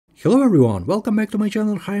Hello everyone, welcome back to my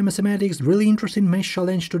channel Higher Mathematics. Really interesting math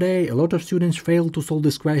challenge today. A lot of students failed to solve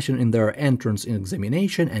this question in their entrance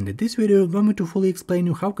examination, and in this video I'm going to fully explain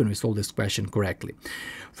you how can we solve this question correctly.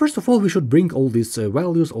 First of all, we should bring all these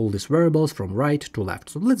values, all these variables from right to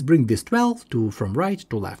left. So let's bring this 12 from right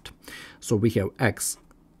to left. So we have x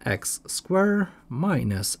squared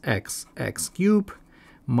minus x cubed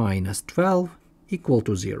minus 12 equal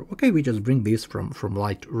to 0. Okay, we just bring this from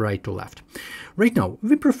right to left. Right now,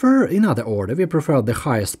 we prefer in other order. We prefer the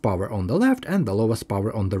highest power on the left and the lowest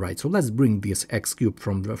power on the right. So let's bring this x cubed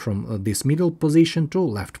from this middle position to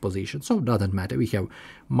left position. So it doesn't matter. We have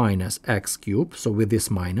minus x cubed. So with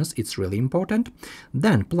this minus, it's really important.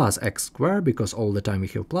 Then plus x squared, because all the time we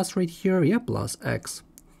have plus right here. Yeah, plus x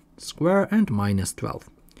squared and minus 12.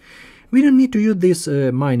 We don't need to use this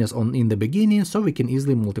minus in the beginning, so we can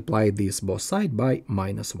easily multiply this both sides by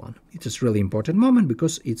minus 1. It is really important moment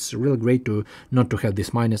because it's really great to not to have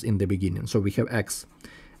this minus in the beginning. So we have x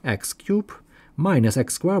cubed minus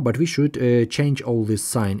x squared, but we should change all this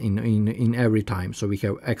sign in every time. So we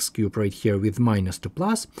have x cubed right here with minus to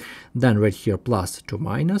plus, then right here plus to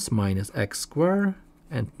minus x squared,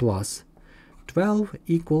 and plus 12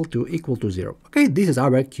 equal to 0. Okay, this is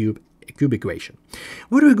our cube equation.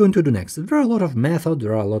 What are we going to do next? There are a lot of methods,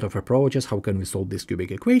 there are a lot of approaches. How can we solve this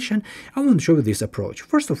cubic equation? I want to show you this approach.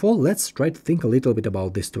 First of all, let's try to think a little bit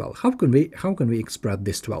about this 12. How can we express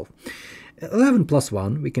this 12? 11 plus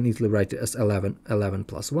 1, we can easily write it as 11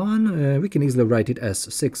 plus 1, we can easily write it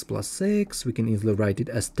as 6 plus 6, we can easily write it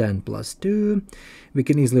as 10 plus 2, we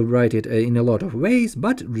can easily write it in a lot of ways,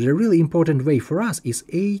 but the really important way for us is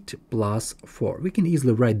 8 plus 4. We can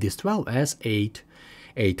easily write this 12 as 8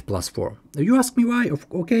 plus 4. You ask me why?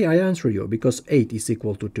 Okay, I answer you, because 8 is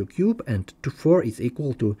equal to 2 cube and 4 is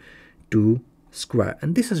equal to 2 square.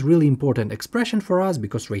 And this is really important expression for us,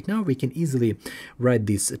 because right now we can easily write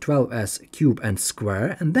this 12 as cube and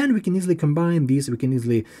square, and then we can easily combine these, we can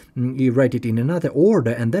easily write it in another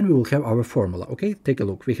order, and then we will have our formula. Okay, take a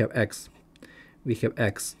look. We have x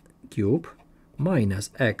cube minus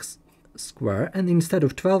x square, and instead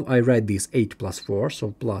of 12 I write this 8 plus 4,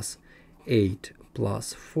 so plus 8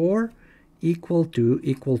 plus 4 equal to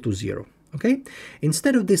 0. Okay,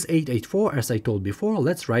 instead of this 4, as I told before,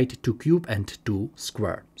 let's write 2 cube and 2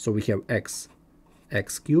 square. So we have x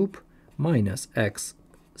cube minus x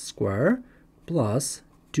square plus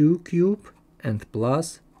 2 cube and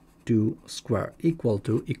plus 2 square equal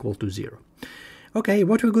to 0. Okay,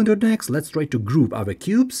 what we're going to do next? Let's try to group our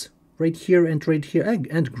cubes right here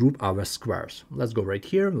and group our squares. Let's go right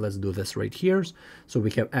here. Let's do this right here. So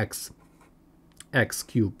we have x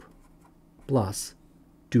cube plus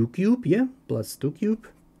 2 cube, yeah, plus 2 cube,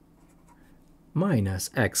 minus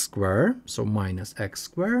x square, so minus x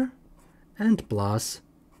square, and plus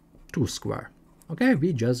 2 square. Okay,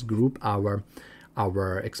 we just group our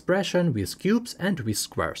expression with cubes and with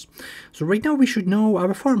squares. So right now we should know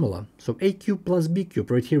our formula. So a cube plus b cube.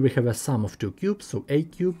 Right here we have a sum of 2 cubes, so a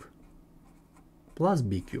cube plus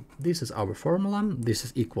b cube. This is our formula. This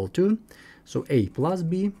is equal to, so a plus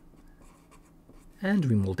b, and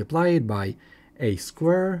we multiply it by a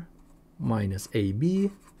square minus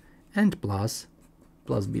ab and plus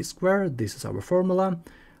b squared. This is our formula.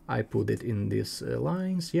 I put it in these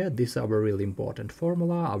lines. Yeah, this is our really important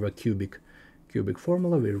formula, our cubic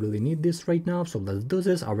formula. We really need this right now, so let's do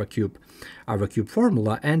this. Our cube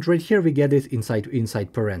formula, and right here we get it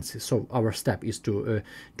inside parentheses. So our step is to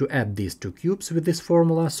add these 2 cubes with this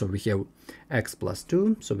formula. So we have x plus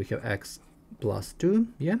 2, so we have x plus 2,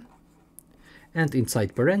 yeah, and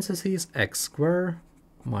inside parentheses x squared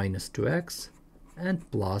minus 2x and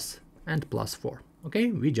plus 4. Okay,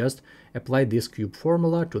 we just apply this cube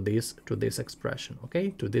formula to this expression.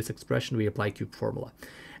 Okay, to this expression we apply cube formula,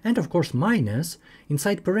 and of course minus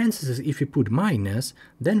inside parentheses. If we put minus,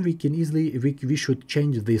 then we can easily we should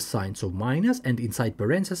change this sign. So minus, and inside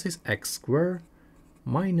parentheses x squared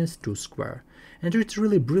minus 2 square. And it's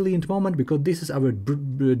really brilliant moment, because this is our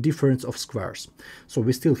difference of squares. So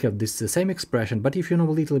we still have this same expression, but if you know a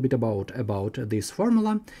little bit about this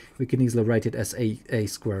formula, we can easily write it as a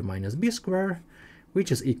square minus b square,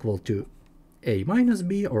 which is equal to a minus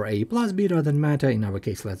b or a plus b, doesn't matter. In our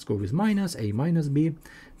case, let's go with minus a minus b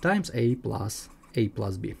times a plus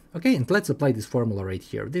b. Okay, and let's apply this formula right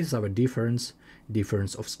here. This is our difference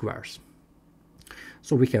of squares.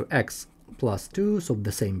 So we have x plus 2, so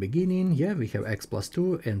the same beginning. Yeah, we have x plus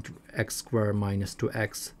 2 and x squared minus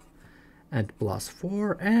 2x and plus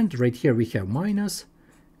 4, and right here we have minus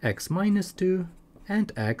x minus 2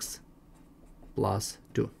 and x plus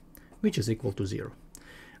 2, which is equal to 0.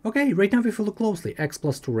 Okay, right now if you look closely, x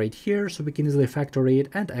plus 2 right here, so we can easily factor it,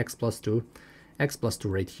 and x plus 2 x plus 2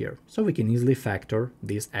 right here. So we can easily factor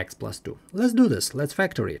this x plus 2. Let's do this. Let's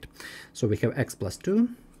factor it. So we have x plus 2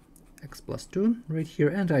 right here,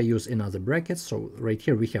 and I use another bracket. So right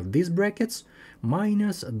here we have these brackets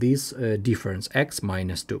minus this difference x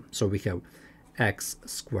minus 2. So we have x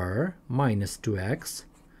squared minus 2x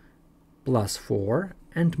plus 4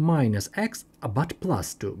 and minus x, but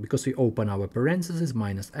plus 2, because we open our parentheses,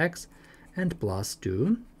 minus x and plus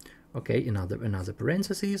 2. Okay, another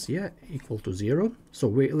parentheses, yeah, equal to 0. So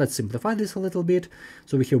let's simplify this a little bit.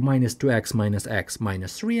 So we have minus 2x minus x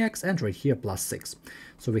minus 3x, and right here plus 6.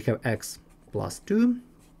 So we have x plus 2,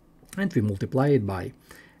 and we multiply it by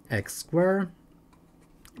x squared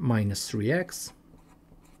minus 3x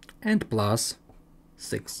and plus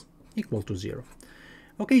 6 equal to 0.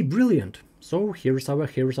 Okay, brilliant. So here's our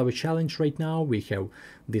challenge right now. We have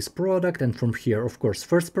this product, and from here, of course,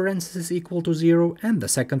 first parenthesis equal to 0 and the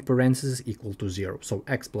second parenthesis equal to 0. So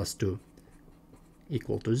x plus 2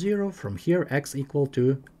 equal to 0. From here, x equal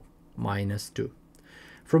to minus 2.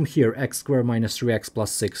 From here, x squared minus 3x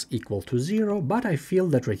plus 6 equal to 0, but I feel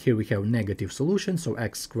that right here we have negative solution, so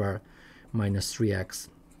x squared minus 3x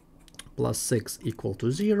plus 6 equal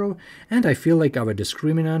to 0, and I feel like our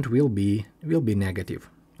discriminant will be negative.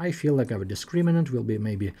 I feel like our discriminant will be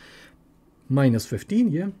maybe minus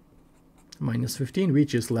 15, yeah, minus 15,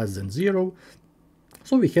 which is less than 0.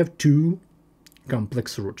 So we have two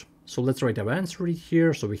complex roots. So let's write our answer right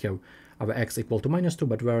here. So we have our x equal to minus 2,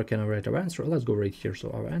 but where can I write our answer? Let's go right here. So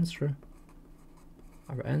our answer,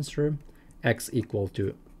 x equal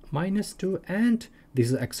to minus 2, and this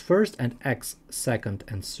is x first and x second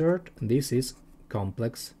and third. This is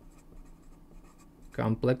complex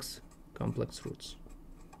roots.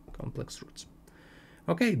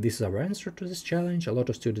 Okay, this is our answer to this challenge. A lot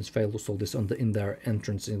of students fail to solve this in their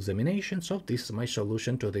entrance examination, so this is my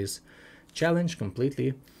solution to this challenge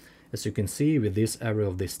completely. As you can see, with this every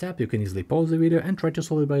of this step, you can easily pause the video and try to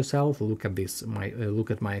solve it by yourself. Look at this,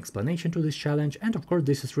 look at my explanation to this challenge, and of course,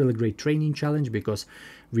 this is really great training challenge because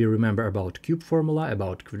we remember about cube formula,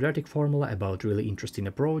 about quadratic formula, about really interesting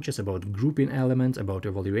approaches, about grouping elements, about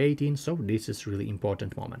evaluating. So this is really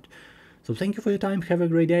important moment. So thank you for your time, have a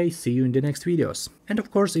great day, see you in the next videos. And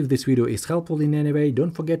of course, if this video is helpful in any way,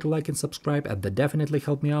 don't forget to like and subscribe, and that definitely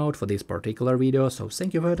help me out for this particular video. So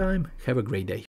thank you for your time, have a great day.